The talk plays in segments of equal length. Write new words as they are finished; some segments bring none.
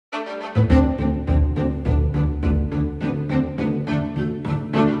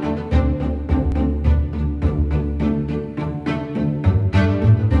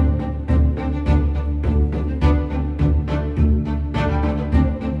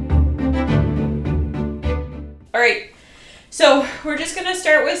So we're just going to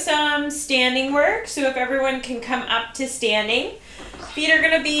start with some standing work. So if everyone can come up to standing, feet are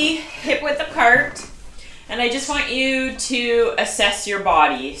going to be hip width apart. And I just want you to assess your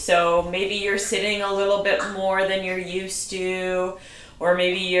body. So maybe you're sitting a little bit more than you're used to, or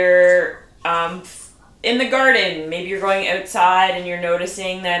maybe you're in the garden, maybe you're going outside and you're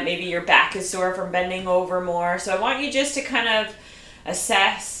noticing that maybe your back is sore from bending over more. So I want you just to kind of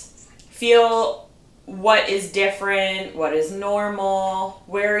assess, feel what is different, what is normal,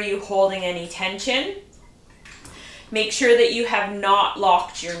 where are you holding any tension. Make sure that you have not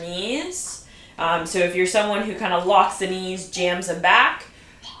locked your knees. So if you're someone who kind of locks the knees, jams them back,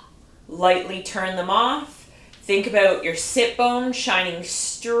 lightly turn them off. Think about your sit bones shining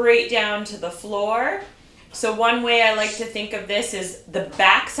straight down to the floor. So one way I like to think of this is the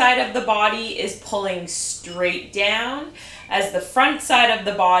back side of the body is pulling straight down as the front side of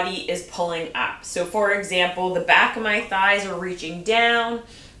the body is pulling up. So for example, the back of my thighs are reaching down,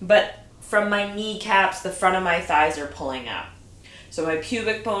 but from my kneecaps, the front of my thighs are pulling up. So my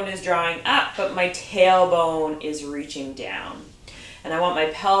pubic bone is drawing up, but my tailbone is reaching down. And I want my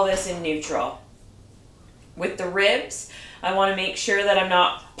pelvis in neutral. With the ribs, I want to make sure that I'm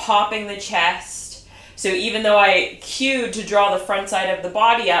not popping the chest. So even though I cued to draw the front side of the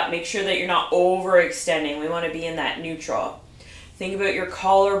body up, make sure that you're not overextending. We want to be in that neutral. Think about your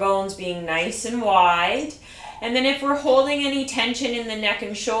collarbones being nice and wide. And then if we're holding any tension in the neck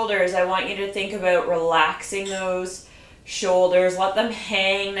and shoulders, I want you to think about relaxing those shoulders. Let them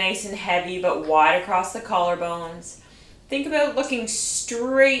hang nice and heavy but wide across the collarbones. Think about looking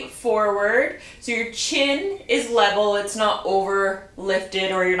straight forward. So your chin is level, it's not over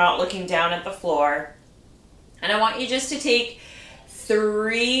lifted, or you're not looking down at the floor. And I want you just to take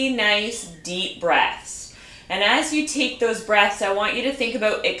 3 nice deep breaths. And as you take those breaths, I want you to think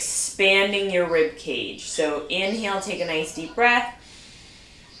about expanding your rib cage. So inhale, take a nice deep breath.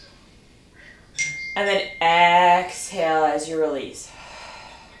 And then exhale as you release.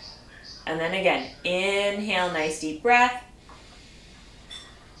 And then again, inhale, nice deep breath.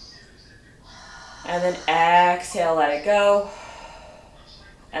 And then exhale, let it go.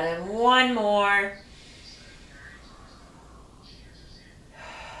 And then one more.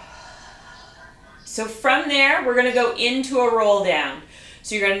 So from there, we're going to go into a roll down.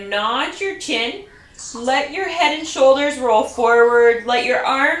 So you're going to nod your chin. Let your head and shoulders roll forward. Let your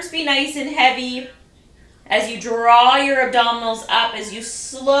arms be nice and heavy as you draw your abdominals up, as you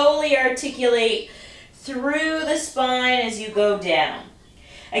slowly articulate through the spine as you go down.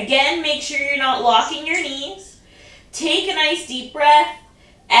 Again, make sure you're not locking your knees. Take a nice deep breath.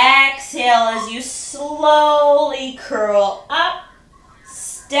 Exhale as you slowly curl up,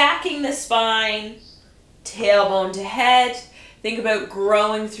 stacking the spine, tailbone to head. Think about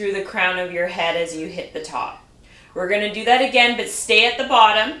growing through the crown of your head as you hit the top. We're going to do that again, but stay at the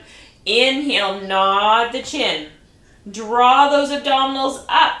bottom. Inhale, nod the chin. Draw those abdominals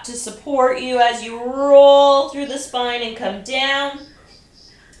up to support you as you roll through the spine and come down.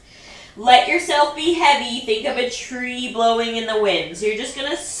 Let yourself be heavy. Think of a tree blowing in the wind. So you're just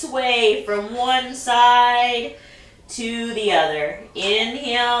going to sway from one side to the other.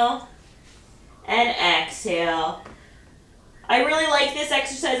 Inhale and exhale. I really like this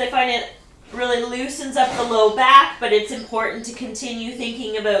exercise. I find it really loosens up the low back, but it's important to continue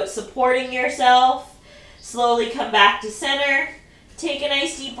thinking about supporting yourself. Slowly come back to center. Take a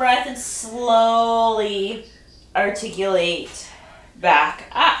nice deep breath and slowly articulate back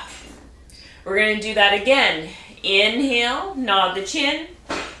up. We're going to do that again. Inhale, nod the chin,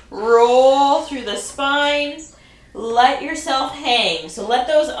 roll through the spine, let yourself hang. So let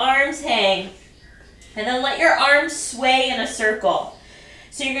those arms hang, and then let your arms sway in a circle.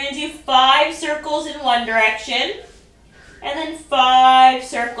 So you're going to do 5 circles in one direction, and then 5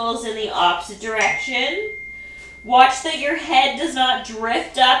 circles in the opposite direction. Watch that your head does not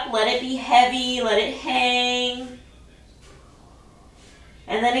drift up. Let it be heavy. Let it hang.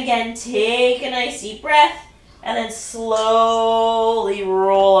 And then again, take a nice deep breath, and then slowly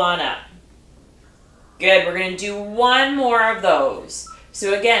roll on up. Good. We're going to do one more of those.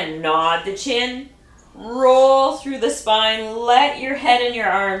 So again, nod the chin. Roll through the spine. Let your head and your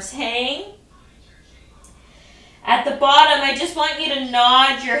arms hang. At the bottom, I just want you to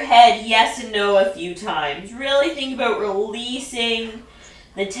nod your head yes and no a few times. Really think about releasing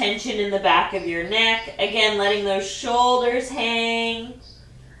the tension in the back of your neck. Again, letting those shoulders hang.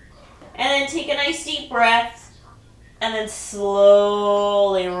 And then take a nice deep breath. And then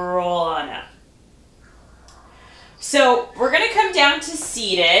slowly roll on up. So we're going to come down to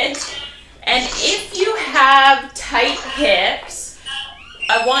seated. And if you have tight hips,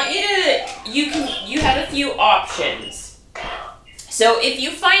 I want you to, you have a few options. So if you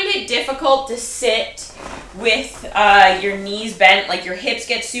find it difficult to sit with your knees bent, like your hips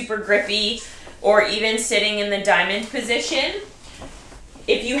get super grippy, or even sitting in the diamond position,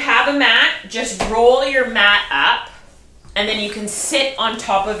 if you have a mat, just roll your mat up and then you can sit on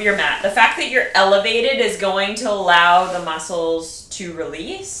top of your mat. The fact that you're elevated is going to allow the muscles to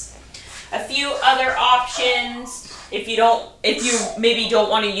release. A few other options, if you maybe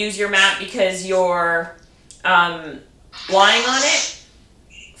don't want to use your mat because you're lying on it,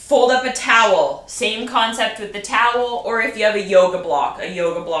 fold up a towel. Same concept with the towel, or if you have a yoga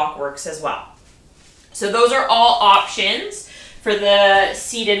block works as well. So those are all options for the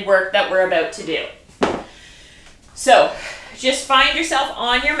seated work that we're about to do. So just find yourself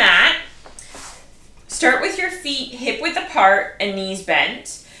on your mat. Start with your feet hip width apart and knees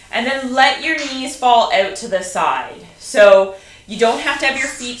bent, and then let your knees fall out to the side. So you don't have to have your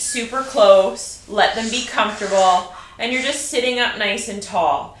feet super close. Let them be comfortable, and you're just sitting up nice and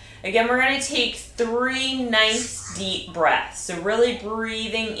tall. Again, we're going to take 3 nice deep breaths. So really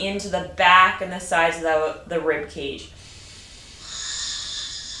breathing into the back and the sides of the rib cage.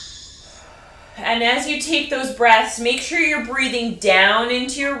 And as you take those breaths, make sure you're breathing down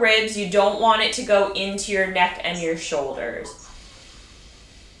into your ribs. You don't want it to go into your neck and your shoulders.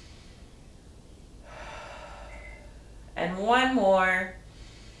 And one more.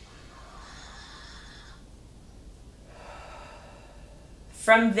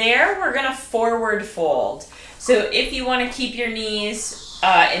 From there, we're going to forward fold. So if you want to keep your knees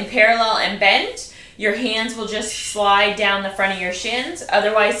in parallel and bent, your hands will just slide down the front of your shins.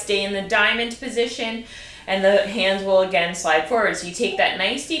 Otherwise, stay in the diamond position and the hands will again slide forward. So you take that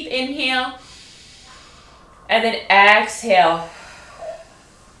nice deep inhale and then exhale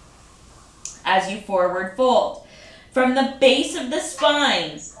as you forward fold. From the base of the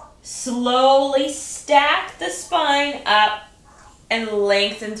spine, slowly stack the spine up and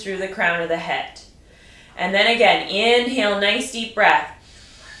lengthen through the crown of the head. And then again, inhale, nice deep breath.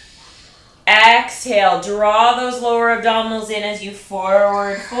 Exhale, draw those lower abdominals in as you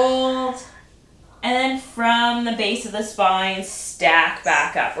forward fold. And then from the base of the spine, stack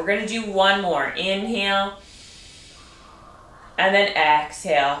back up. We're going to do one more. Inhale. And then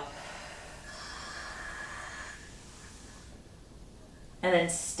exhale. And then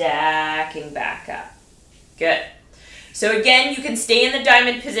stacking back up. Good. So again, you can stay in the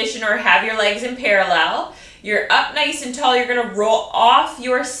diamond position or have your legs in parallel. You're up nice and tall. You're going to roll off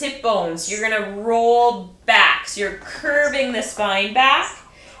your sit bones. You're going to roll back. So you're curving the spine back.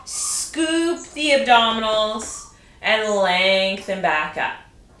 Scoop the abdominals and lengthen back up.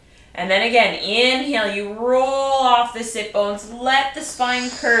 And then again, inhale, you roll off the sit bones. Let the spine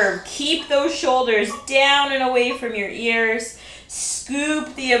curve. Keep those shoulders down and away from your ears.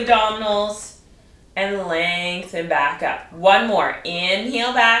 Scoop the abdominals and lengthen back up. One more.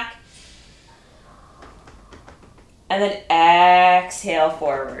 Inhale back. And then exhale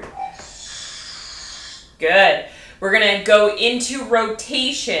forward. Good. We're going to go into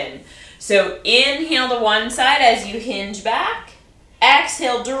rotation. So inhale to one side as you hinge back.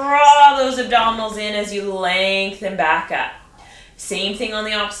 Exhale, draw those abdominals in as you lengthen back up. Same thing on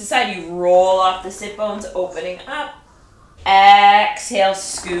the opposite side. You roll off the sit bones, opening up. Exhale,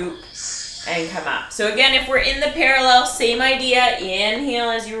 scoop, and come up. So again, if we're in the parallel, same idea.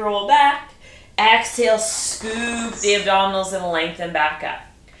 Inhale as you roll back. Exhale, scoop the abdominals and lengthen back up.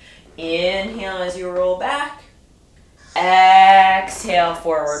 Inhale as you roll back. Exhale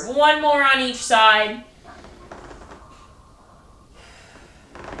forward. One more on each side.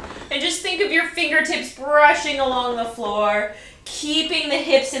 And just think of your fingertips brushing along the floor, keeping the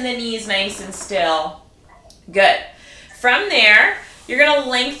hips and the knees nice and still. Good. From there, you're going to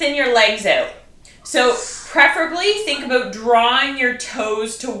lengthen your legs out. So preferably think about drawing your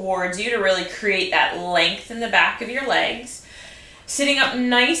toes towards you to really create that length in the back of your legs. Sitting up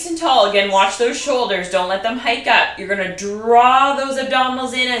nice and tall. Again, watch those shoulders. Don't let them hike up. You're going to draw those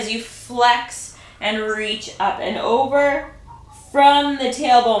abdominals in as you flex and reach up and over. From the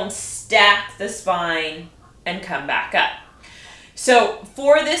tailbone, stack the spine and come back up. So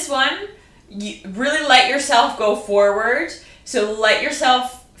for this one, you really let yourself go forward. So let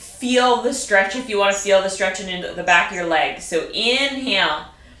yourself feel the stretch if you want to feel the stretch into the back of your legs. So inhale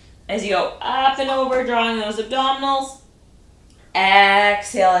as you go up and over, drawing those abdominals.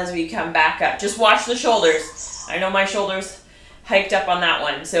 Exhale as we come back up. Just watch the shoulders. I know my shoulders hiked up on that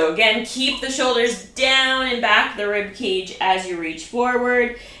one. So again, keep the shoulders down and back the rib cage as you reach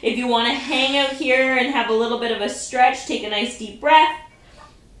forward. If you want to hang out here and have a little bit of a stretch, take a nice deep breath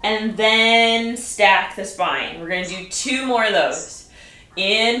and then stack the spine. We're going to do 2 more of those.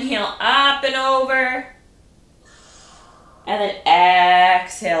 Inhale up and over. And then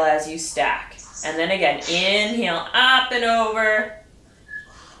exhale as you stack. And then again, inhale up and over.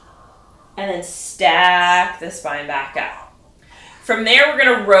 And then stack the spine back up. From there, we're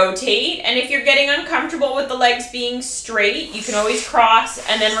going to rotate. And if you're getting uncomfortable with the legs being straight, you can always cross.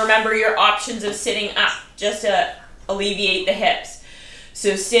 And then remember your options of sitting up just to alleviate the hips.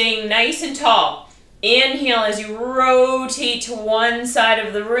 So staying nice and tall. Inhale as you rotate to one side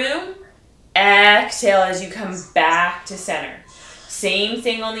of the room. Exhale as you come back to center. Same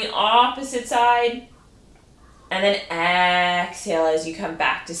thing on the opposite side. And then exhale as you come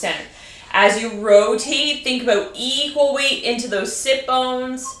back to center. As you rotate, think about equal weight into those sit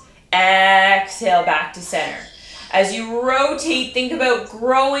bones. Exhale back to center. As you rotate, think about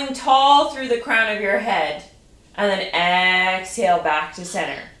growing tall through the crown of your head. And then exhale back to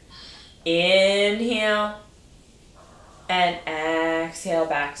center. Inhale. And exhale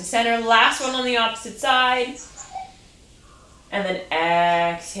back to center. Last one on the opposite side. And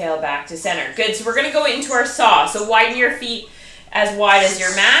then exhale back to center. Good, so we're going to go into our saw. So widen your feet as wide as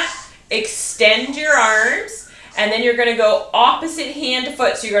your mat. Extend your arms. And then you're going to go opposite hand to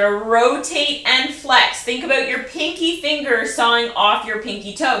foot. So you're going to rotate and flex. Think about your pinky finger sawing off your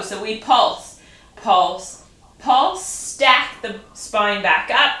pinky toe. So we pulse, pulse, pulse, stack the spine back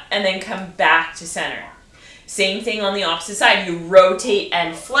up, and then come back to center. Same thing on the opposite side. You rotate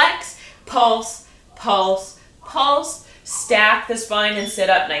and flex, pulse, pulse, pulse, stack the spine and sit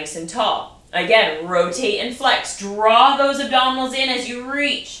up nice and tall. Again, rotate and flex. Draw those abdominals in as you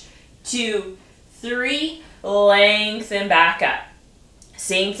reach. 2, 3, lengthen back up.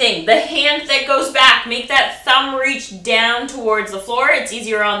 Same thing. The hand that goes back, make that thumb reach down towards the floor. It's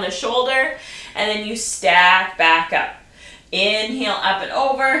easier on the shoulder. And then you stack back up. Inhale up and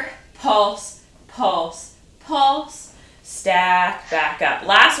over. Pulse, pulse, pulse. Stack back up.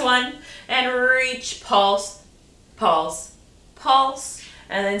 Last one. And reach, pulse, pulse, pulse.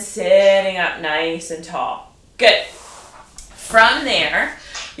 And then sitting up nice and tall. Good. From there,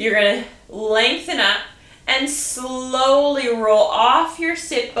 you're going to lengthen up and slowly roll off your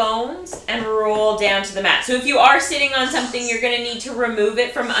sit bones and roll down to the mat. So if you are sitting on something, you're going to need to remove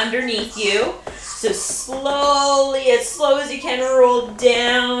it from underneath you. So slowly, as slow as you can, roll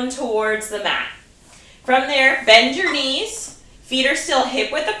down towards the mat. From there, bend your knees. Feet are still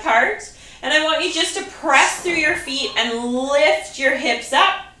hip width apart. And I want you just to press through your feet and lift your hips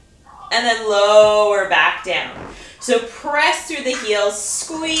up and then lower back down. So press through the heels,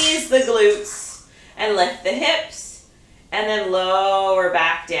 squeeze the glutes, and lift the hips, and then lower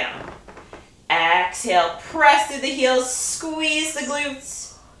back down. Exhale, press through the heels, squeeze the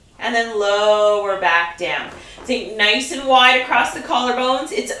glutes, and then lower back down. Think nice and wide across the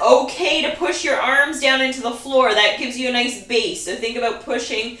collarbones. It's okay to push your arms down into the floor. That gives you a nice base. So think about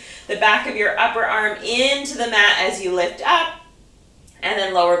pushing the back of your upper arm into the mat as you lift up, and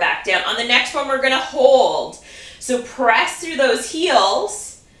then lower back down. On the next one, we're going to hold. So press through those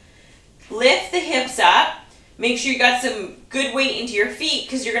heels, lift the hips up, make sure you got some good weight into your feet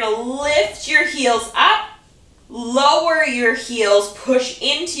because you're going to lift your heels up, lower your heels, push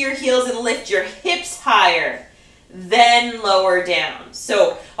into your heels and lift your hips higher, then lower down.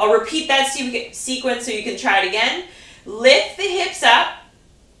 So I'll repeat that sequence so you can try it again. Lift the hips up,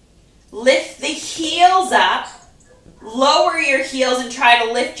 lift the heels up, lower your heels and try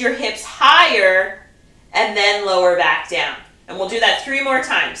to lift your hips higher, and then lower back down. And we'll do that 3 more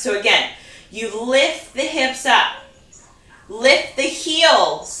times. So again, you lift the hips up, lift the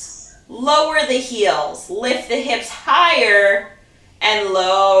heels, lower the heels, lift the hips higher, and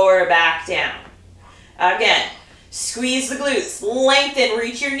lower back down. Again, squeeze the glutes, lengthen,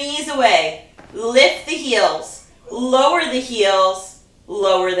 reach your knees away, lift the heels, lower the heels,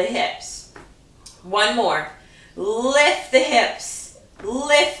 lower the hips. One more. Lift the hips,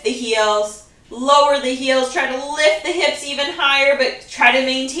 lift the heels, lower the heels, try to lift the hips even higher, but try to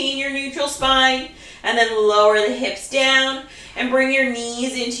maintain your neutral spine, and then lower the hips down, and bring your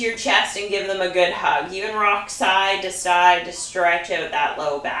knees into your chest and give them a good hug. Even rock side to stretch out that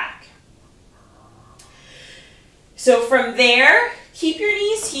low back. So from there, keep your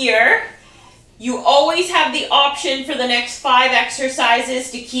knees here. You always have the option for the next 5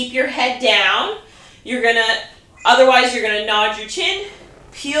 exercises to keep your head down. Otherwise you're gonna nod your chin,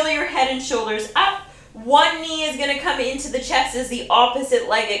 peel your head and shoulders up. One knee is going to come into the chest as the opposite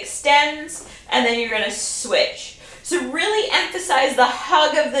leg extends, and then you're going to switch. So really emphasize the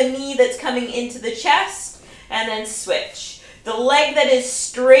hug of the knee that's coming into the chest, and then switch. The leg that is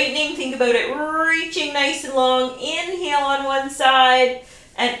straightening, think about it reaching nice and long. Inhale on one side,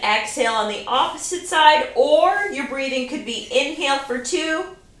 and exhale on the opposite side, or your breathing could be inhale for 2,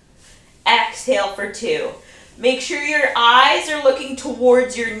 exhale for 2. Make sure your eyes are looking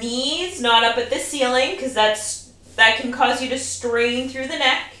towards your knees, not up at the ceiling, because that can cause you to strain through the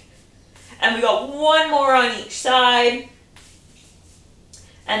neck. And we got one more on each side.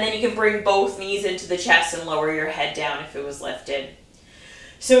 And then you can bring both knees into the chest and lower your head down if it was lifted.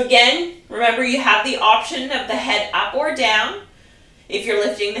 So again, remember you have the option of the head up or down. If you're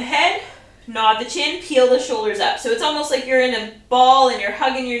lifting the head, nod the chin, peel the shoulders up. So it's almost like you're in a ball and you're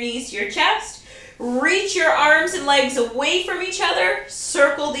hugging your knees to your chest. Reach your arms and legs away from each other.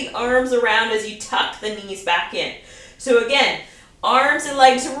 Circle the arms around as you tuck the knees back in. So again, arms and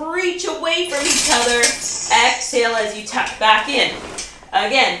legs reach away from each other. Exhale as you tuck back in.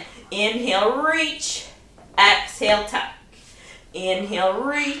 Again, inhale, reach. Exhale, tuck. Inhale,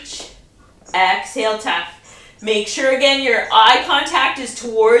 reach. Exhale, tuck. Make sure again your eye contact is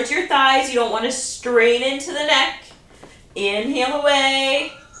towards your thighs. You don't want to strain into the neck. Inhale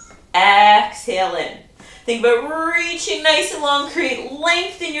away. Exhale in. Think about reaching nice and long. Create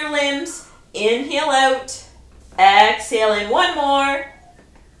length in your limbs. Inhale out. Exhale in. One more.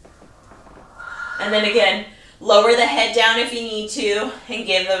 And then again, lower the head down if you need to and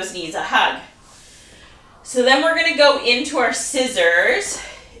give those knees a hug. So then we're going to go into our scissors.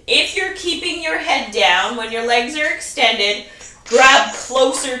 If you're keeping your head down, when your legs are extended, grab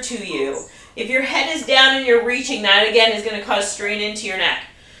closer to you. If your head is down and you're reaching, that again is going to cause strain into your neck.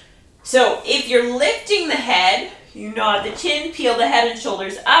 So if you're lifting the head, you nod the chin, peel the head and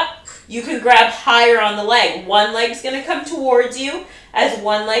shoulders up. You can grab higher on the leg. One leg's going to come towards you as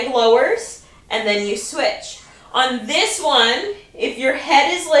one leg lowers, and then you switch. On this one, if your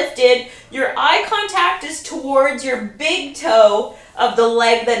head is lifted, your eye contact is towards your big toe of the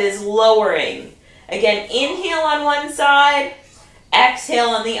leg that is lowering. Again, inhale on one side, exhale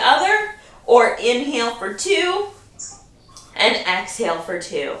on the other, or inhale for 2 and exhale for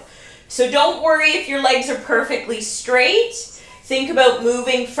 2. So don't worry if your legs are perfectly straight. Think about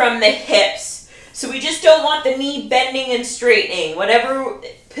moving from the hips. So we just don't want the knee bending and straightening. Whatever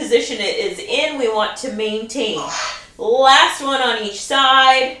position it is in, we want to maintain. Last one on each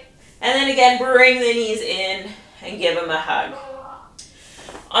side. And then again, bring the knees in and give them a hug.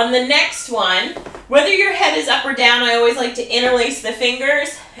 On the next one, whether your head is up or down, I always like to interlace the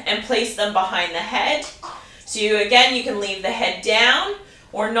fingers and place them behind the head. So again, you can leave the head down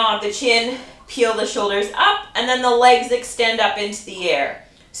or nod the chin, peel the shoulders up, and then the legs extend up into the air.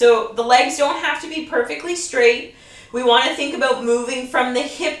 So the legs don't have to be perfectly straight. We want to think about moving from the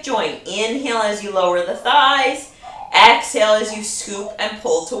hip joint. Inhale as you lower the thighs. Exhale as you scoop and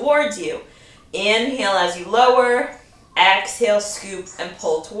pull towards you. Inhale as you lower. Exhale, scoop and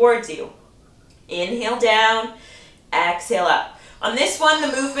pull towards you. Inhale down. Exhale up. On this one,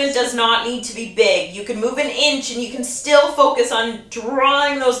 the movement does not need to be big. You can move an inch and you can still focus on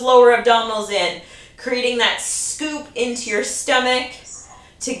drawing those lower abdominals in, creating that scoop into your stomach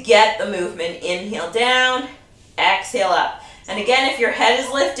to get the movement. Inhale down, exhale up. And again, if your head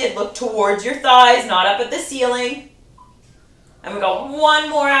is lifted, look towards your thighs, not up at the ceiling. And we got one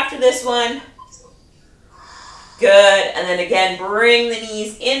more after this one. Good. And then again, bring the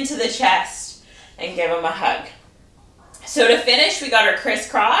knees into the chest and give them a hug. So to finish, we got our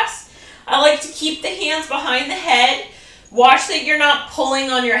crisscross. I like to keep the hands behind the head. Watch that you're not pulling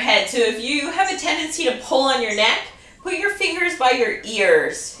on your head. So if you have a tendency to pull on your neck, put your fingers by your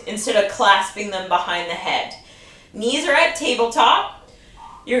ears instead of clasping them behind the head. Knees are at tabletop.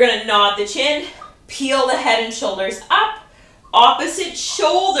 You're going to nod the chin, peel the head and shoulders up. Opposite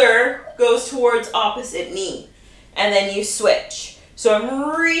shoulder goes towards opposite knee. And then you switch. So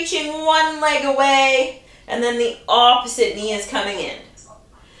I'm reaching one leg away, and then the opposite knee is coming in.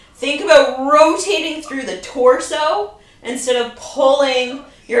 Think about rotating through the torso instead of pulling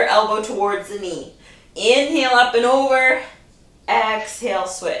your elbow towards the knee. Inhale up and over, exhale,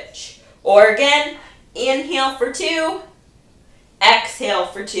 switch. Or again, inhale for 2, exhale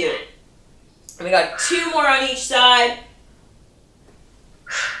for 2. And we got 2 more on each side.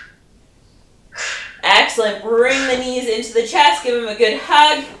 Excellent. Bring the knees into the chest, give them a good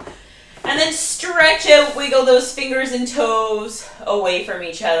hug. And then stretch out, wiggle those fingers and toes away from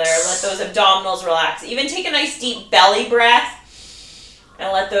each other. Let those abdominals relax. Even take a nice deep belly breath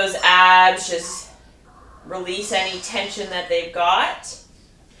and let those abs just release any tension that they've got.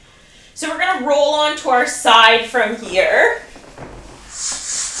 So we're going to roll on to our side from here.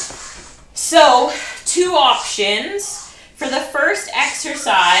 So 2 options. For the first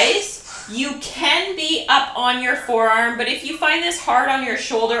exercise, you can be up on your forearm, but if you find this hard on your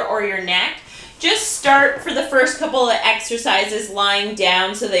shoulder or your neck, just start for the first couple of exercises lying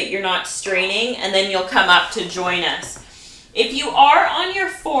down so that you're not straining, and then you'll come up to join us. If you are on your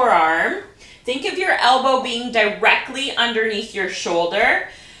forearm, Think of your elbow being directly underneath your shoulder.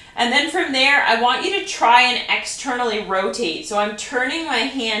 And then from there, I want you to try and externally rotate. So I'm turning my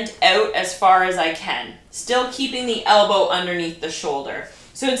hand out as far as I can, still keeping the elbow underneath the shoulder.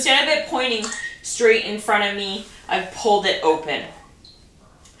 So instead of it pointing straight in front of me, I've pulled it open.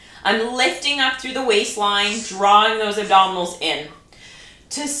 I'm lifting up through the waistline, drawing those abdominals in.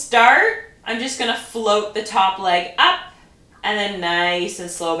 To start, I'm just gonna float the top leg up and then nice and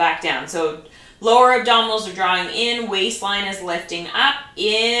slow back down. So lower abdominals are drawing in, waistline is lifting up.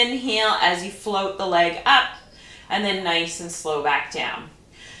 Inhale as you float the leg up and then nice and slow back down.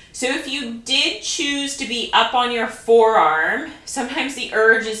 So if you did choose to be up on your forearm, sometimes the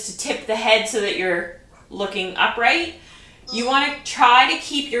urge is to tip the head so that you're looking upright. You want to try to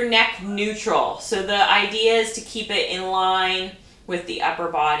keep your neck neutral. So the idea is to keep it in line with the upper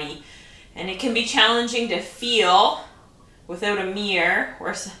body. And it can be challenging to feel without a mirror,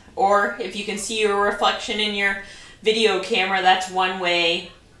 or if you can see your reflection in your video camera, that's one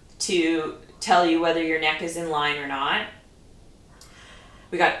way to tell you whether your neck is in line or not.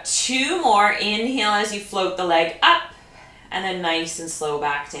 We got 2 more. Inhale as you float the leg up and then nice and slow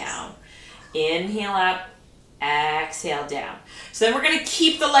back down. Inhale up, exhale down. So then we're going to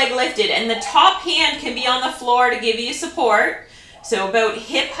keep the leg lifted and the top hand can be on the floor to give you support. So about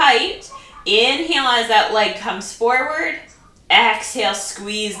hip height. Inhale as that leg comes forward. Exhale,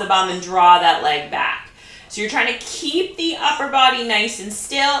 squeeze the bum and draw that leg back. So you're trying to keep the upper body nice and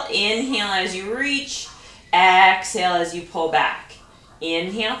still. Inhale as you reach. Exhale as you pull back.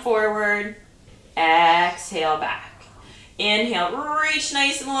 Inhale forward, exhale back. Inhale, reach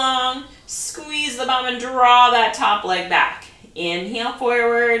nice and long, squeeze the bum and draw that top leg back. Inhale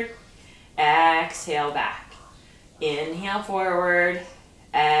forward, exhale back. Inhale forward,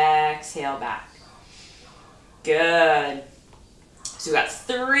 exhale back. Good. So we got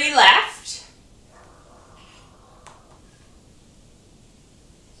 3 left.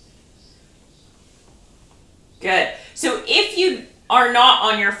 Good. So if you are not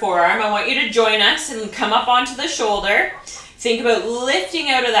on your forearm, I want you to join us and come up onto the shoulder. Think about lifting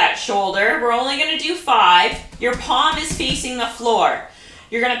out of that shoulder. We're only going to do 5. Your palm is facing the floor.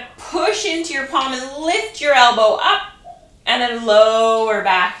 You're going to push into your palm and lift your elbow up and then lower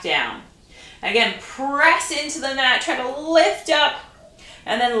back down. Again, press into the mat, try to lift up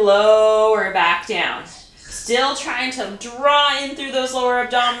and then lower back down. Still trying to draw in through those lower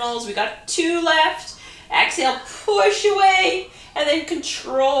abdominals. We got 2 left. Exhale, push away. And then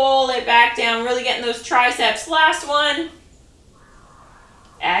control it back down, really getting those triceps. Last one.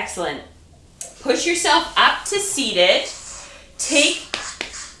 Excellent. Push yourself up to seated. Take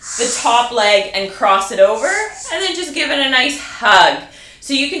the top leg and cross it over, and then just give it a nice hug.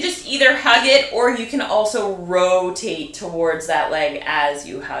 So you can just either hug it, or you can also rotate towards that leg as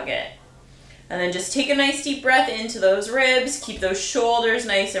you hug it. And then just take a nice deep breath into those ribs. Keep those shoulders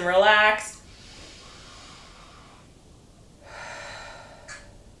nice and relaxed.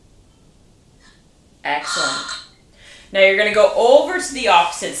 Excellent. Now you're going to go over to the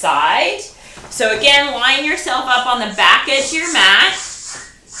opposite side. So again, line yourself up on the back edge of your mat.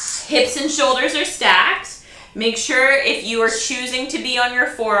 Hips and shoulders are stacked. Make sure if you are choosing to be on your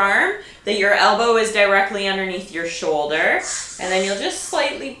forearm that your elbow is directly underneath your shoulder. And then you'll just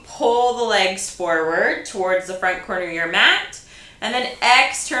slightly pull the legs forward towards the front corner of your mat. And then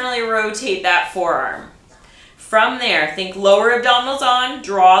externally rotate that forearm. From there, think lower abdominals on,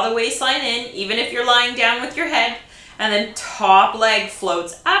 draw the waistline in, even if you're lying down with your head, and then top leg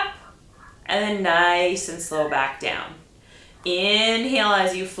floats up, and then nice and slow back down. Inhale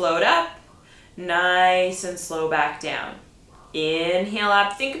as you float up, nice and slow back down. Inhale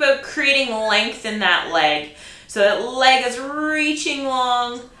up, think about creating length in that leg, so that leg is reaching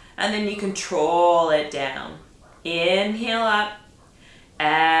long, and then you control it down. Inhale up,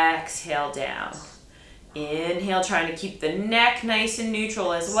 exhale down. Inhale, trying to keep the neck nice and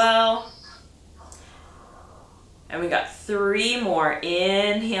neutral as well. And we got 3 more.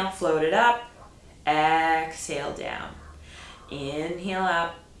 Inhale, float it up. Exhale down. Inhale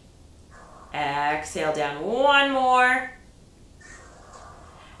up. Exhale down. 1 more.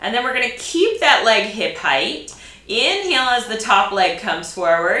 And then we're going to keep that leg hip height. Inhale as the top leg comes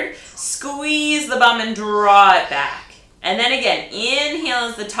forward. Squeeze the bum and draw it back. And then again, inhale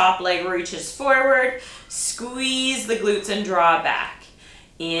as the top leg reaches forward. Squeeze the glutes and draw back.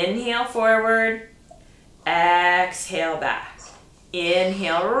 Inhale forward. Exhale back.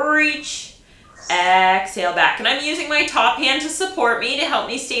 Inhale, reach. Exhale back. And I'm using my top hand to support me to help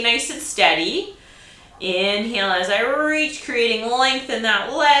me stay nice and steady. Inhale as I reach, creating length in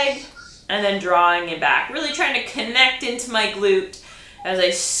that leg. And then drawing it back. Really trying to connect into my glute as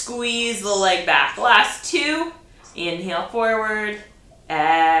I squeeze the leg back. Last 2. Inhale forward,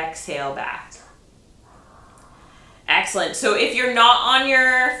 exhale back. Excellent. So if you're not on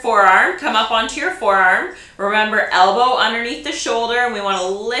your forearm, come up onto your forearm. Remember, elbow underneath the shoulder, and we want to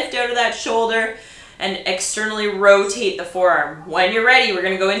lift out of that shoulder and externally rotate the forearm. When you're ready, we're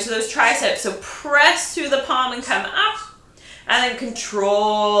going to go into those triceps. So press through the palm and come up, and then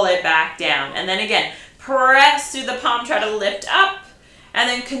control it back down. And then again, press through the palm, try to lift up, and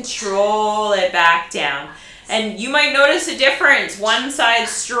then control it back down. And you might notice a difference. One side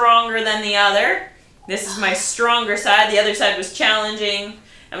stronger than the other. This is my stronger side. The other side was challenging.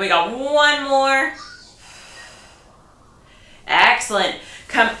 And we got one more. Excellent.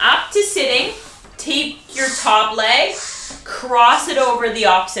 Come up to sitting. Take your top leg, cross it over the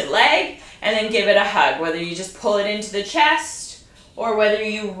opposite leg, and then give it a hug. Whether you just pull it into the chest or whether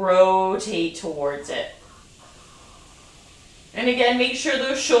you rotate towards it. And again, make sure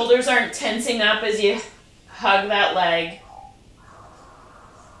those shoulders aren't tensing up as you hug that leg.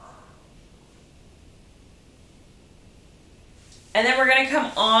 And then we're going to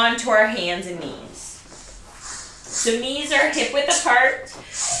come on to our hands and knees. So knees are hip width apart.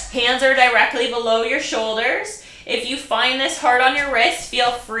 Hands are directly below your shoulders. If you find this hard on your wrist,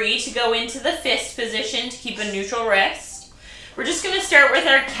 feel free to go into the fist position to keep a neutral wrist. We're just going to start with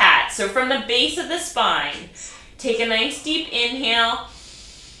our cat. So from the base of the spine, take a nice deep inhale.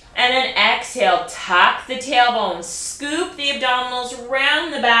 And then exhale, tuck the tailbone, scoop the abdominals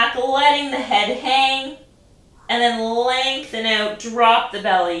around the back, letting the head hang. And then lengthen out, drop the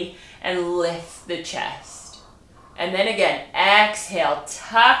belly, and lift the chest. And then again, exhale,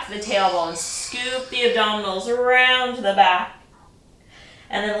 tuck the tailbone, scoop the abdominals around the back.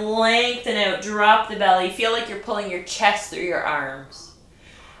 And then lengthen out, drop the belly. Feel like you're pulling your chest through your arms.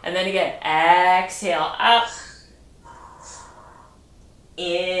 And then again, exhale, up.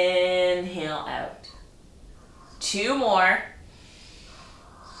 Inhale out. 2 more.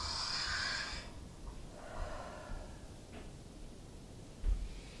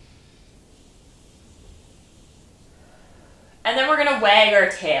 And then we're going to wag our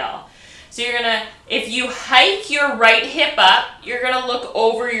tail. So you're going to, if you hike your right hip up, you're going to look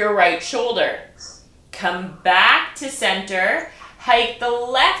over your right shoulder. Come back to center, hike the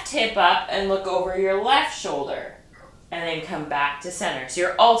left hip up and look over your left shoulder. And then come back to center. So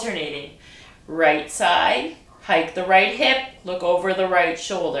you're alternating. Right side, hike the right hip, look over the right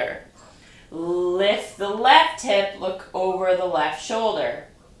shoulder. Lift the left hip, look over the left shoulder.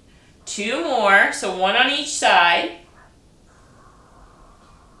 2 more, so 1 on each side.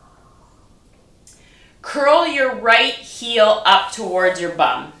 Curl your right heel up towards your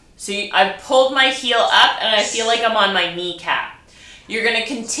bum. So I've pulled my heel up and I feel like I'm on my kneecap. You're going to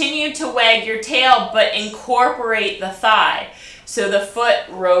continue to wag your tail, but incorporate the thigh. So the foot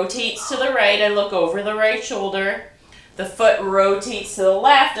rotates to the right, I look over the right shoulder. The foot rotates to the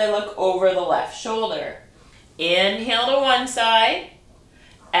left, I look over the left shoulder. Inhale to one side,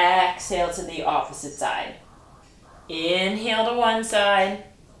 exhale to the opposite side. Inhale to one side,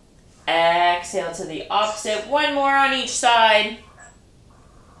 exhale to the opposite. 1 more on each side.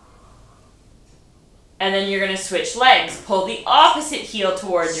 And then you're going to switch legs. Pull the opposite heel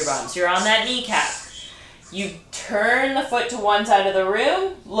towards your bum. So you're on that kneecap. You turn the foot to one side of the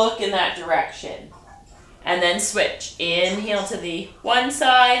room. Look in that direction. And then switch. Inhale to the one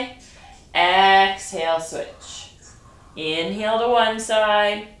side. Exhale, switch. Inhale to one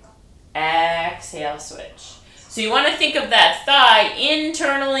side. Exhale, switch. So you want to think of that thigh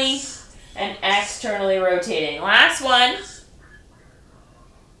internally and externally rotating. Last one.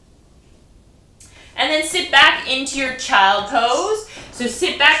 And then sit back into your child pose. So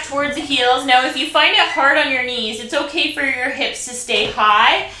sit back towards the heels. Now if you find it hard on your knees, it's okay for your hips to stay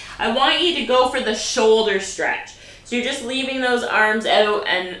high. I want you to go for the shoulder stretch. So you're just leaving those arms out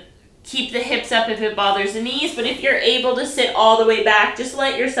and keep the hips up if it bothers the knees. But if you're able to sit all the way back, just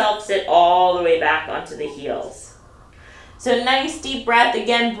let yourself sit all the way back onto the heels. So nice deep breath,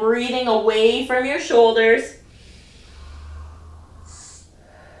 again breathing away from your shoulders.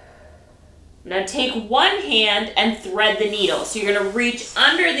 Now take one hand and thread the needle. So you're going to reach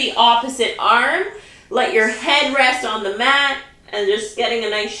under the opposite arm, let your head rest on the mat, and just getting a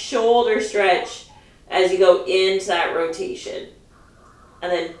nice shoulder stretch as you go into that rotation.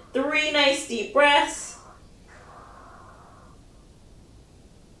 And then 3 nice deep breaths.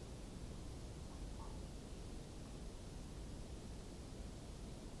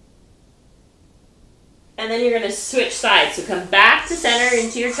 And then you're going to switch sides. So come back to center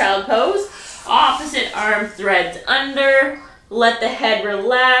into your child pose. Opposite arm threads under. Let the head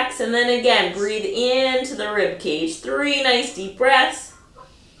relax. And then again, breathe into the rib cage. 3 nice deep breaths.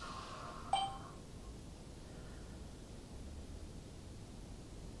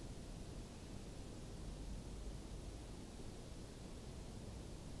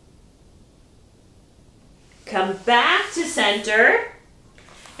 Come back to center.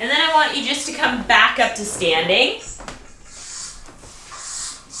 And then I want you just to come back up to standing.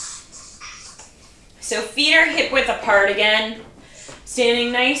 So feet are hip width apart again.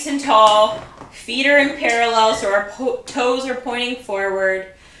 Standing nice and tall. Feet are in parallel, so our toes are pointing forward.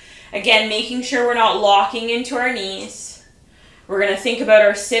 Again, making sure we're not locking into our knees. We're going to think about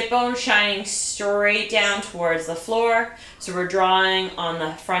our sit bones shining straight down towards the floor. So we're drawing on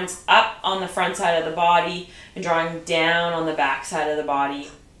the front, up on the front side of the body and drawing down on the back side of the body.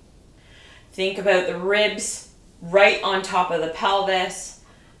 Think about the ribs right on top of the pelvis,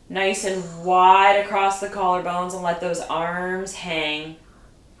 nice and wide across the collarbones, and let those arms hang.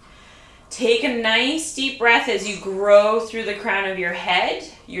 Take a nice deep breath as you grow through the crown of your head.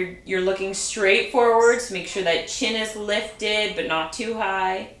 You're looking straight forward, so make sure that chin is lifted but not too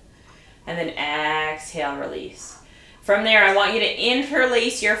high. And then exhale, release. From there, I want you to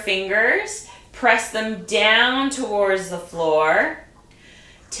interlace your fingers, press them down towards the floor.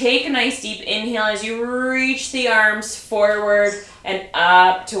 Take a nice deep inhale as you reach the arms forward and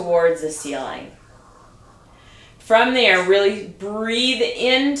up towards the ceiling. From there, really breathe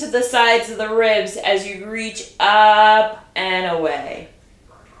into the sides of the ribs as you reach up and away.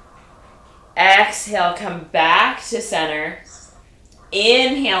 Exhale, come back to center.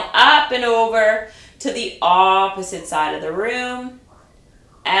 Inhale, up and over to the opposite side of the room.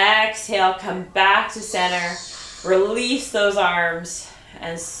 Exhale, come back to center. Release those arms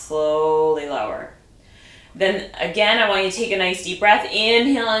and slowly lower. Then again, I want you to take a nice deep breath.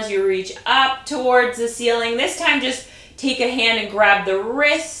 Inhale as you reach up towards the ceiling. This time, just take a hand and grab the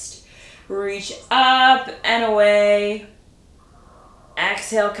wrist. Reach up and away.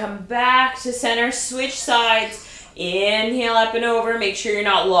 Exhale, come back to center. Switch sides. Inhale up and over. Make sure you're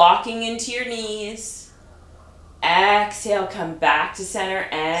not locking into your knees. Exhale, come back to center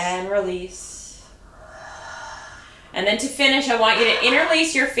and release. And then to finish, I want you to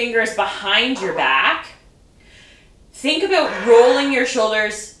interlace your fingers behind your back. Think about rolling your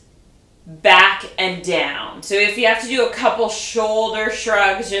shoulders back and down. So if you have to do a couple shoulder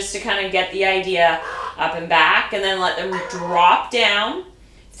shrugs just to kind of get the idea, up and back, and then let them drop down.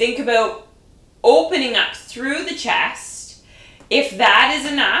 Think about opening up through the chest. If that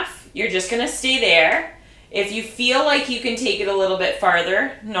is enough, you're just going to stay there. If you feel like you can take it a little bit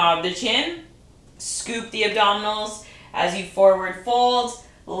farther, nod the chin, scoop the abdominals as you forward fold,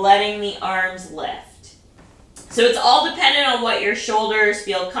 letting the arms lift. So it's all dependent on what your shoulders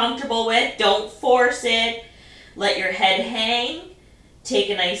feel comfortable with. Don't force it. Let your head hang. Take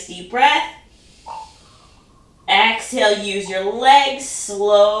a nice deep breath. Exhale, use your legs.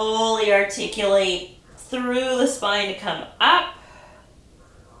 Slowly articulate through the spine to come up.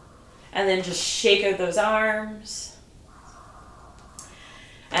 And then just shake out those arms.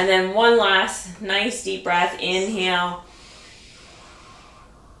 And then one last nice deep breath. Inhale.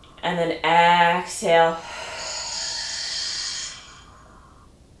 And then exhale.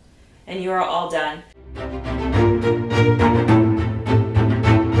 And you are all done.